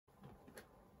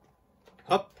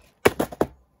Up,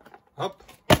 up, up.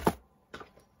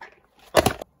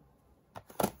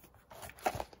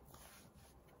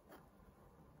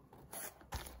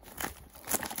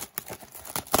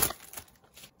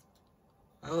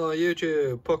 Hello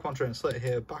YouTube, Pokemon Trainer Slater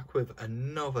here, back with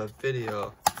another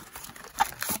video.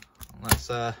 Let's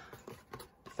start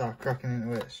cracking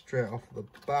into it straight off the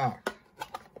back.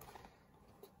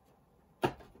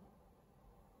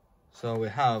 So we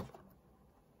have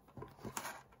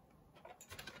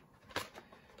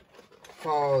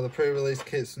for the pre-release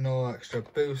kits, no extra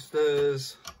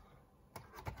boosters,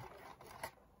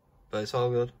 but it's all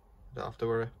good, don't have to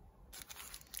worry.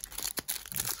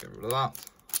 Let's get rid of that.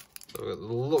 So we've got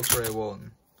the Luxray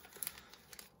one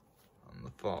and the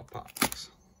 4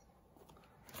 packs.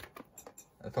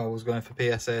 If I was going for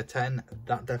PSA 10,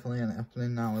 that definitely ain't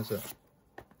happening now, is it?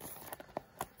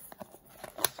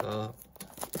 So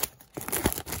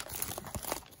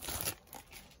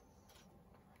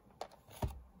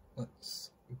let's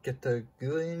get the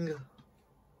going.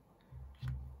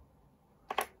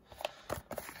 What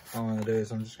I'm going to do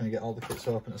is I'm just going to get all the kits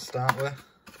open to start with.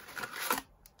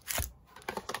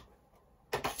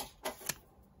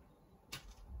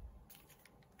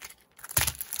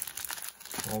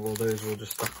 What we'll do is we'll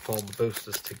just stack up all the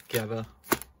boosters together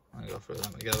and go through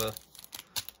them together.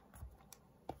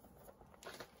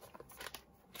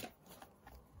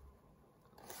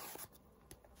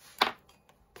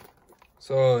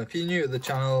 So if you're new to the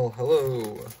channel,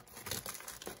 hello.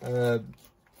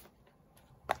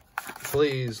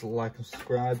 Please like and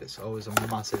subscribe, it's always a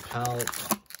massive help.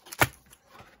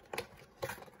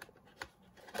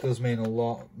 It does mean a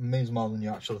lot, it means more than you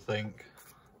actually think.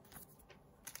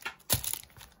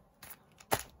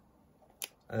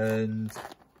 And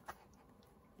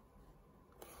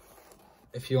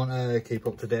if you want to keep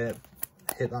up to date,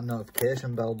 hit that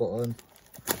notification bell button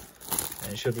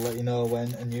and it should let you know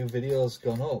when a new video's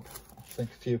gone up. I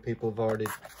think a few people have already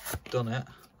done it.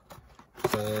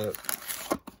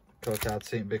 Code cards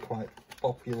seem to be quite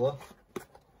popular.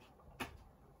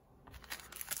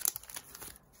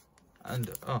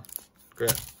 And oh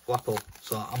great, Flapple.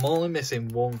 So I'm only missing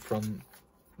one from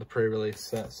the pre-release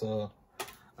set, so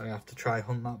I have to try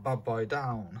hunt that bad boy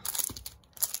down.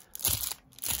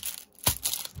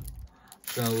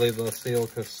 I'm going to leave those sealed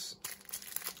because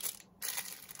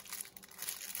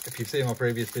if you've seen my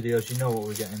previous videos, you know what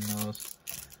we're getting those.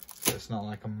 So it's not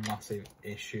like a massive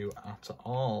issue at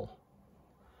all.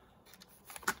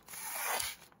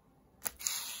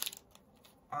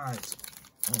 Alright,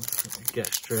 let's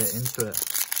get straight into it.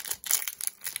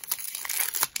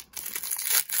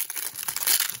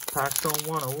 Packs don't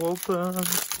want to open.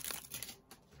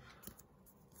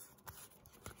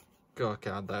 Got a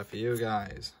card there for you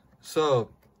guys. So,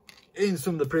 in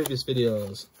some of the previous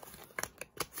videos,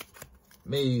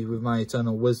 me with my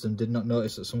eternal wisdom did not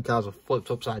notice that some cards were flipped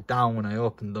upside down when I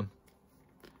opened them.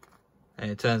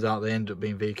 And it turns out they ended up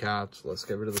being V cards. Let's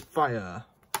get rid of the fire.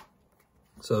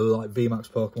 So like VMAX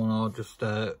Pokemon or just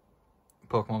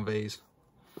Pokemon Vs.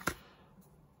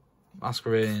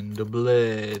 Masquerade, the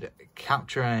Blade,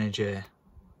 Capture Energy.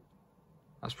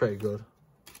 That's pretty good.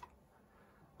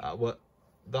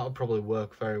 That'll probably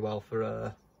work very well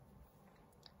for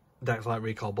decks like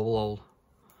Recall Bubble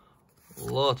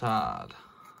Lotard,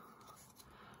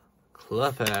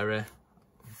 Clefairy,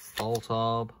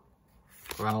 Voltorb,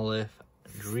 Growlithe,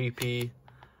 Dreepy,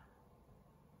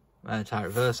 Meditite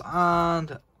Reverse,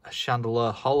 and a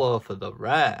Chandelure Hollow for the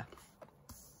rare.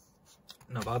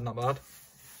 Not bad, not bad.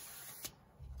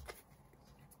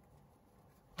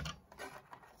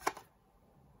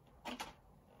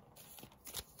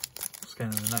 Let's get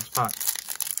into the next pack.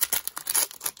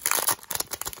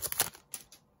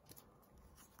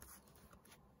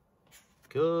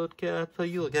 Good card for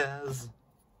you guys.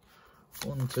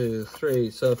 1, 2,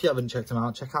 3. So if you haven't checked him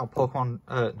out, check out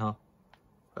PokeMark.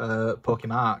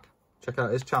 Check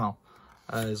out his channel.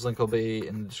 His link will be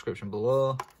in the description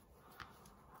below.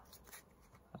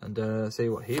 And see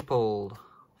what he pulled.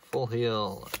 Full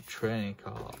Heal, Training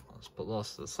Card. Let's put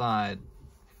those to the side.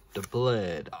 The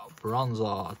Blade,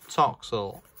 Bronzor,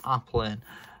 Toxel, Applin,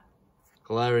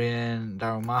 Galarian,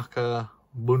 Darumaka,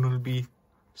 Bunnelby,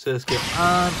 Surskit,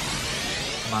 and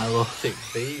Milotic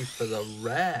V for the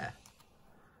rare.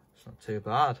 It's not too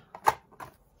bad.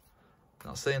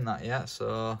 Not seen that yet,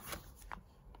 so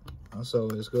that's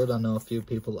always good. I know a few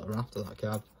people that are after that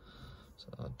card, so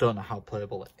I don't know how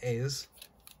playable it is.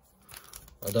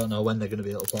 I don't know when they're going to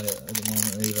be able to play it at the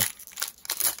moment either.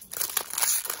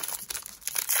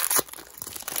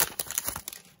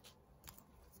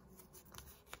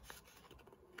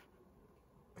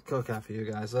 A code card for you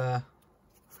guys there.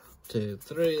 2,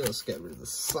 3. Let's get rid of the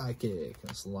psychic.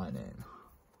 It's lightning.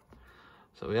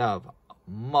 So we have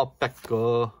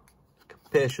Morpeko,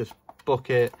 Capacious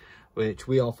Bucket, which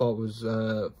we all thought was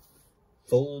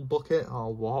full bucket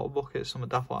or water bucket, something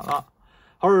daft like that.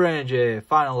 Horror Ranger,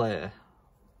 finally.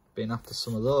 Been after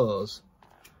some of those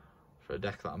for a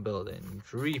deck that I'm building.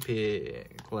 Dreepy,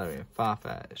 Glaring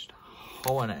Farfetched,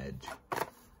 Hoenn Edge,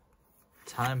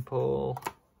 Time Pole,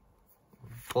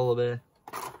 Bullaby,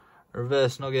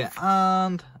 Reverse Nugget,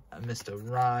 and Mr.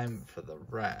 Rhyme for the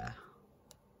rare.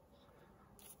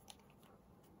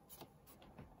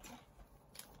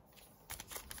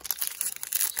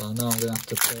 So I know I'm going to have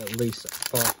to put at least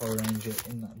 4 Horror Ranger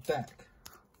in that deck.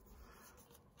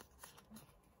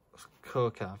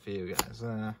 Code card for you guys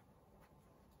there.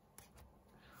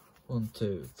 1,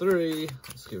 2, 3.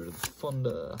 Let's get rid of the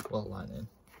Thunder. Well, lightning.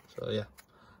 So yeah.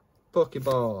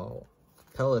 Pokeball,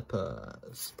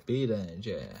 Pelipper, Speed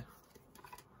Energy,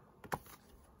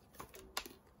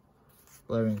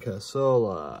 Glaring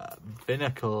Cursola,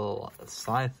 Binnacle,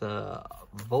 Scyther,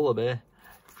 Vullaby,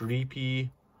 Dreepy,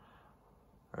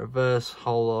 Reverse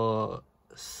Hollow,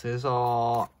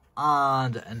 Scizor,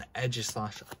 and an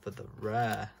Edgeslash for the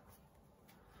rare.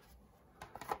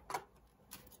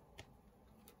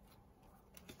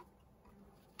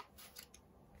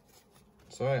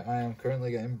 Sorry, I am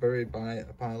currently getting buried by a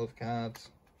pile of cards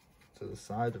to the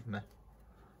side of me,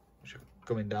 which are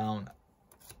coming down.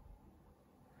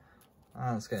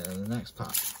 Let's get into the next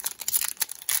pack.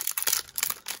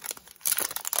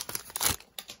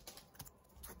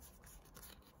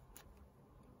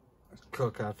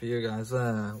 Code card for you guys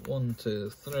there. 1, 2,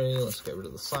 3. Let's get rid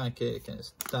of the psychic and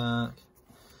it's dark.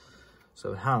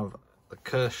 So we have the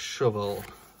Cursed Shovel,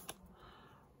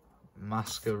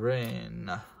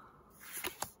 Masquerain,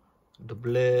 the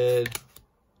Blade,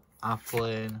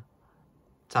 Applin,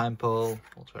 Time Pole,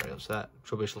 looks very upset,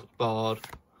 Trubbish looks bored,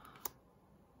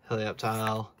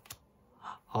 Helioptile,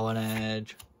 Hoenn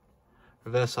Edge,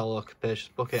 Reverse Hollow, Capacious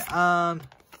Bucket, and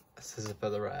a Scissor for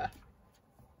the rare.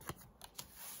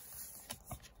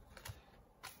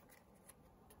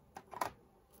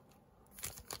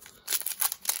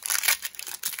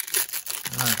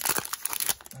 Right,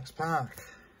 next pack.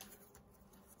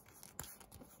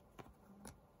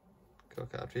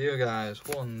 Code card for you guys.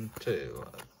 1, 2,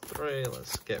 3.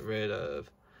 Let's get rid of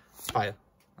Fire.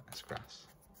 Nice grass.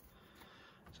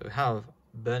 So we have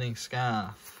Burning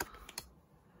Scarf,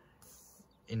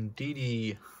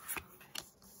 Indeedee,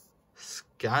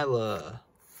 Skylar,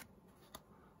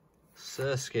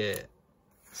 Surskit,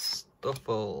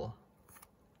 Stuffle,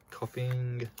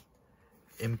 Coughing,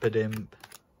 Impidimp,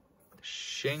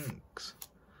 Shinx,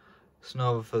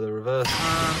 Snova for the reverse,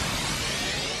 and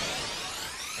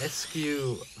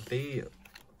SQV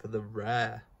for the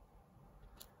rare.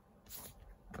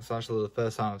 That's actually the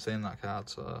first time I've seen that card,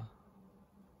 so...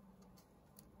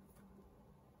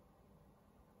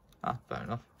 fair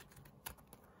enough.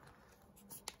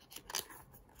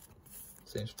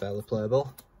 Seems fairly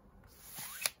playable.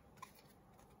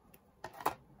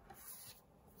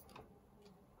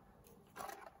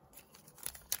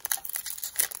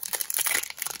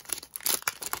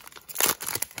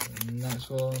 Next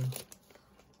one.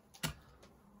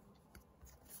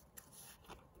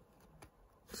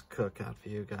 It's a code card for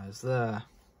you guys there.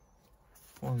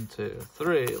 1, 2,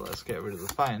 3. Let's get rid of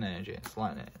the Fighting Energy. It's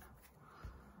lightning.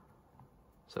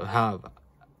 So we have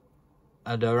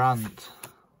a Durant,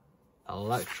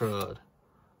 Electrode,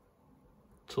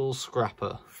 Tool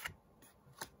Scrapper,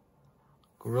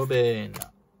 Grubbin,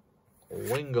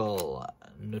 Wingull,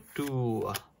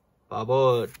 Natu,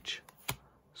 Baboch,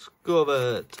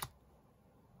 Scorbut,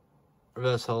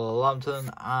 Reverse Hollow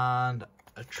Lantern, and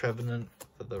a Trevenant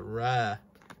for the rare.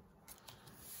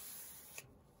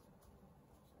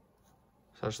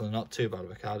 It's actually not too bad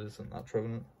of a card, isn't that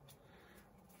Trevenant?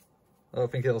 I don't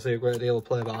think it'll see a great deal of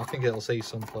play, but I think it'll see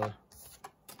some play.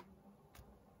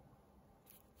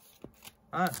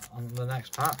 Alright, on to the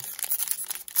next pack.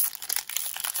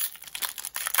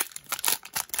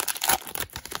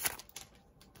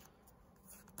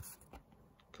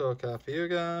 Code card for you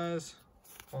guys.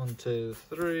 1, 2,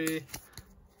 3.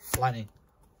 Lightning.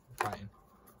 Fighting.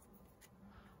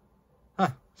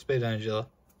 Speed Energy though.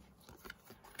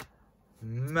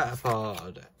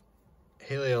 Metapod.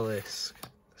 Heliolisk.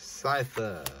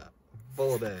 Scyther,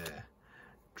 Vullaby,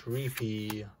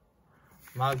 Dreepy,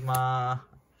 Magma,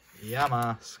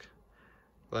 Yamask,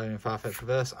 Glaring Farfetch'd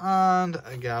Reverse, and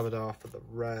a Garbodor for the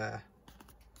rare.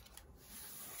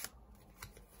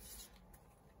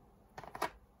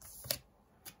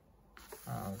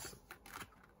 Let's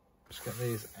just get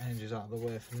these energies out of the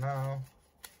way for now.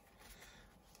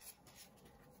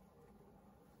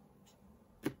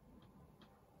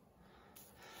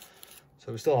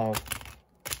 So we still have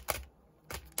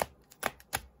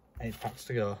 8 packs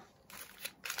to go.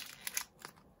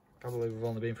 I believe we've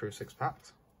only been through 6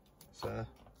 packs. It's a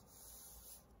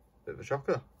bit of a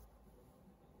shocker.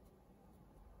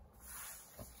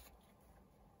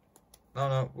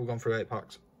 No, we've gone through 8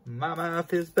 packs. My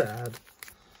math is bad.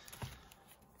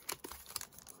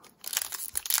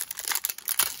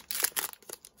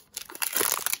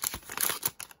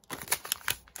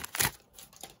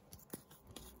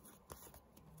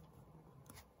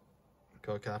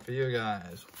 Code card for you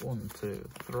guys. 1, 2,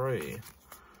 3. Are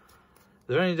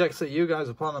there any decks that you guys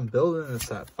are planning on building in this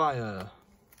set? Fire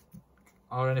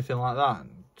or anything like that?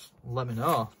 Just let me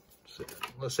know.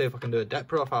 Let's see if I can do a deck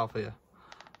profile for you.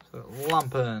 So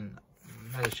Lampen,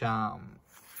 Medicham,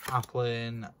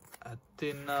 Applin,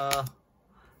 Adina,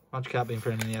 Magikarp being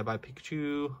thrown in the air by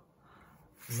Pikachu,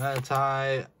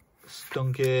 Meditite,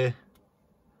 Stunky,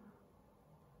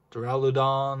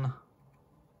 Duraludon,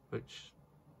 which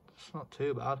is not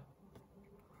too bad,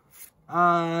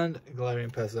 and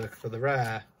Galarian Berserker for the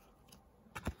rare.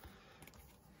 I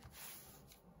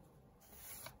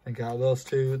think out of those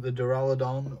two, the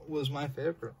Duraludon was my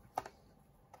favourite.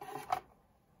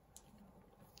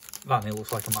 Vanny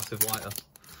looks like a massive lighter.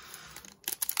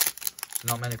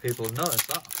 Not many people have noticed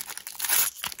that.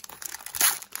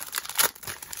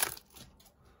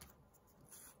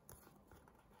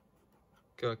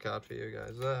 Go card for you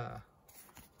guys there.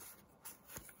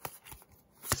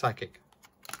 Psychic.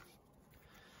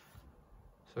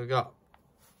 So we got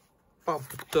Bob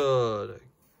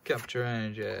Capture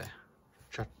Energy,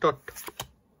 Chatot,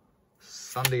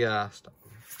 Sandygast,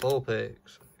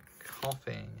 Vulpix,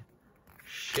 Coughing,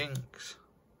 Shinx,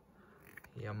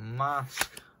 Yamask,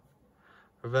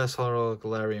 Reverse Hollow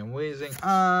Galarian Weezing,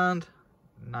 and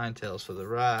Ninetales for the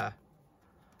rare.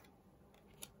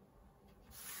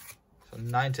 So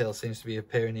Ninetales seems to be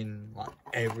appearing in like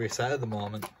every set at the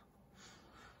moment.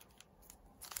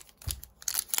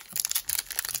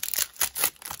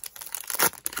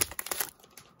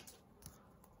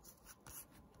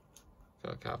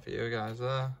 Got a card for you guys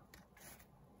there.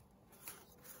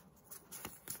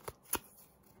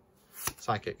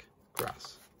 Psychic,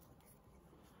 Grass.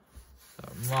 So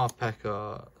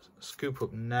Morpeko, Scoop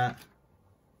Up Net,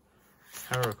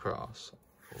 Heracross,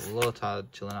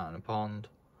 Lotad chilling out in a pond,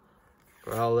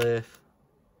 Growlithe,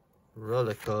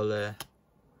 Rolycoly,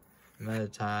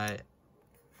 Meditite,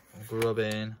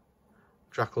 Grubbin,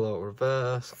 Dracolote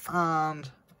Reverse, and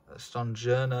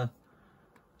Stonjourner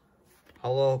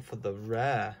Hollow for the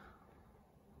rare.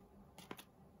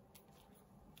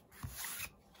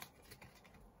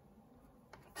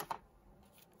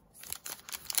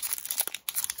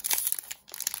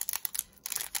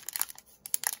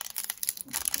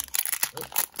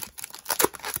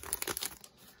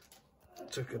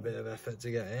 Took a bit of effort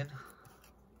to get in.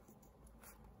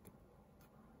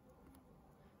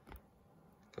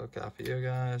 Go card for you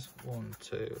guys. 1,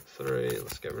 2, 3.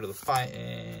 Let's get rid of the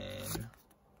fighting.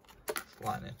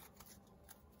 Lightning.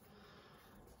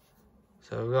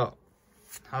 So we've got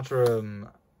Hatterum,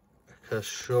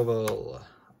 Kershovel,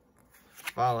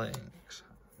 Phalanx,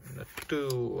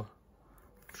 Natu,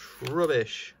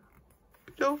 Trubbish,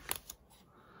 Bidoof,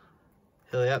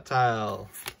 Helioptile,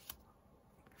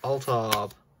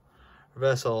 Altorb,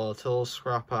 Reversal, Tool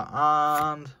Scrapper,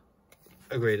 and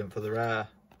a Greedent for the rare.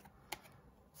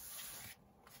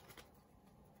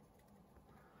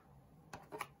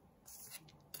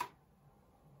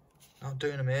 Not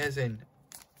doing amazing.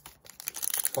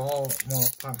 4 more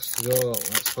packs to go.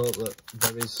 Let's hope that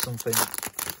there is something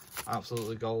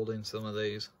absolutely gold in some of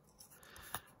these.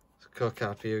 It's a code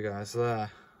card for you guys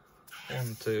there.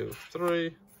 1, 2,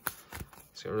 3.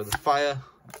 Let's get rid of the fire.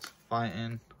 That's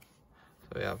fighting.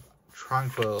 So we have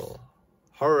Tranquil,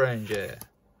 Horror Ranger,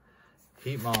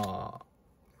 Heatmore,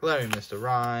 Galarian Mr.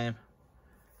 Rhyme,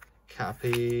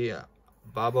 Cappy,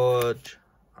 Babbage,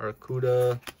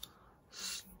 Arcuda,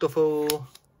 Stuffle,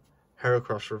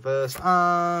 Heracross Reverse,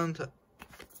 and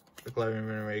the Galarian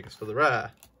Runerigus for the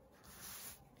rare.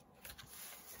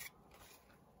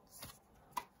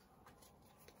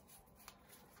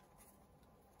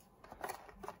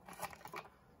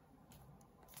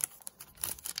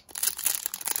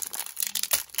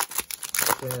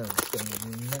 Okay, let's go to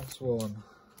the next one.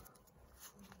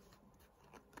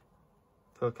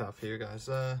 Code card for you guys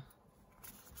there.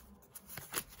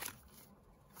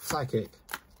 Psychic.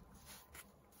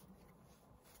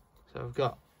 So we've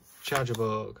got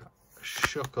Charjabug,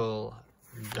 Shuckle,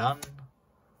 Dan,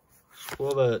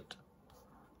 Squirtle,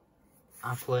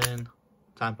 Applin,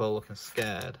 Tempo looking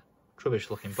scared, Trubbish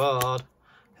looking bored,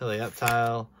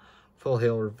 Helioptile, Full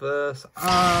Heal Reverse,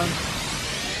 and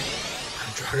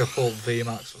Dragapult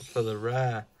VMAX for the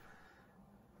rare.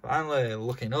 Finally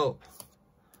looking up.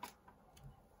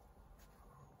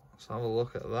 Let's have a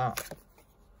look at that.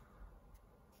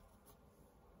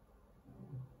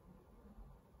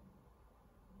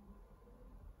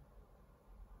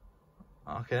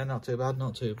 Okay, not too bad,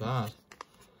 not too bad.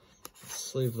 Let's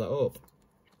sleeve that up.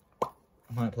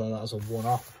 I might play that as a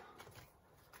one-off.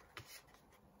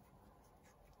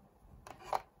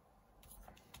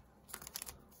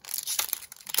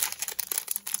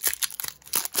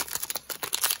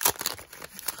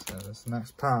 So this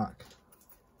next pack.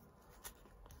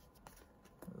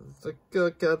 It's a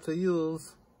good card to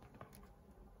use.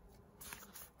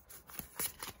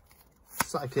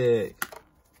 Psychic.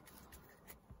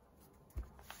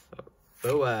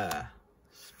 Boa.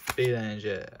 Speed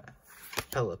Energy.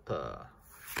 Pelipper.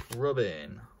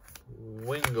 Rubin.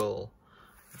 Wingull.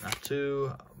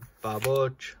 Natu.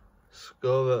 Barboach.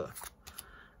 Scover.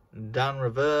 Dan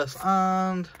Reverse.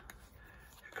 And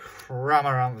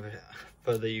Cramorant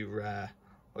for the rare.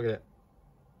 Look at it.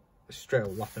 Straight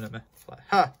up laughing at me. It's like,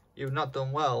 ha! You've not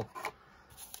done well.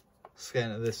 Let's get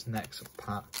into this next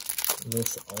pack.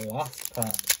 This last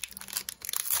pack.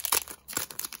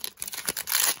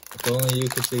 If only you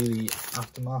could see the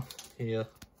aftermath here.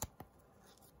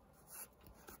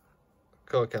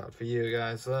 Code card for you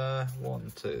guys there.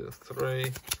 1, 2,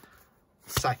 3.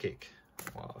 Psychic.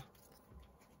 Wow.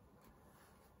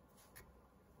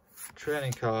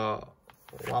 Training card.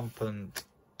 Lampant.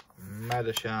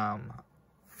 Medisham.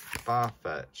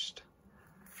 Farfetch'd.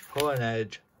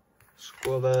 Hornedge.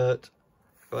 Squirtle.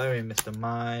 Galarian Mr.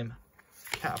 Mime.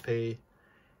 Caterpie.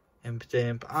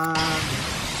 Impidimp. And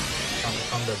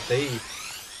Anaconda B.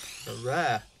 The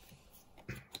rare.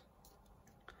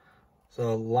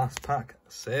 So last pack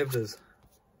saved us.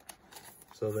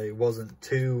 So it wasn't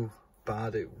too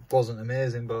bad. It wasn't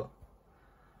amazing, but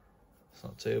it's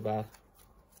not too bad.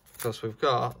 Because we've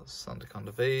got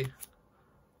Sandaconda V,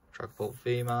 Dragapult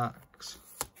VMAX,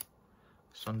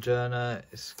 Stonjourner,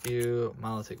 Iskew,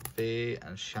 Malatic V,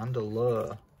 and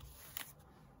Chandelure.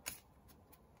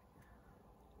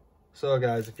 So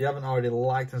guys, if you haven't already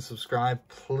liked and subscribed,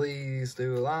 please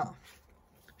do that.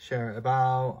 Share it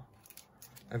about.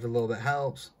 Every little bit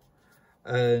helps.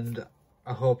 And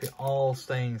I hope you're all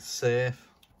staying safe.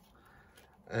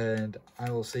 And I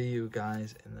will see you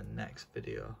guys in the next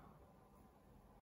video.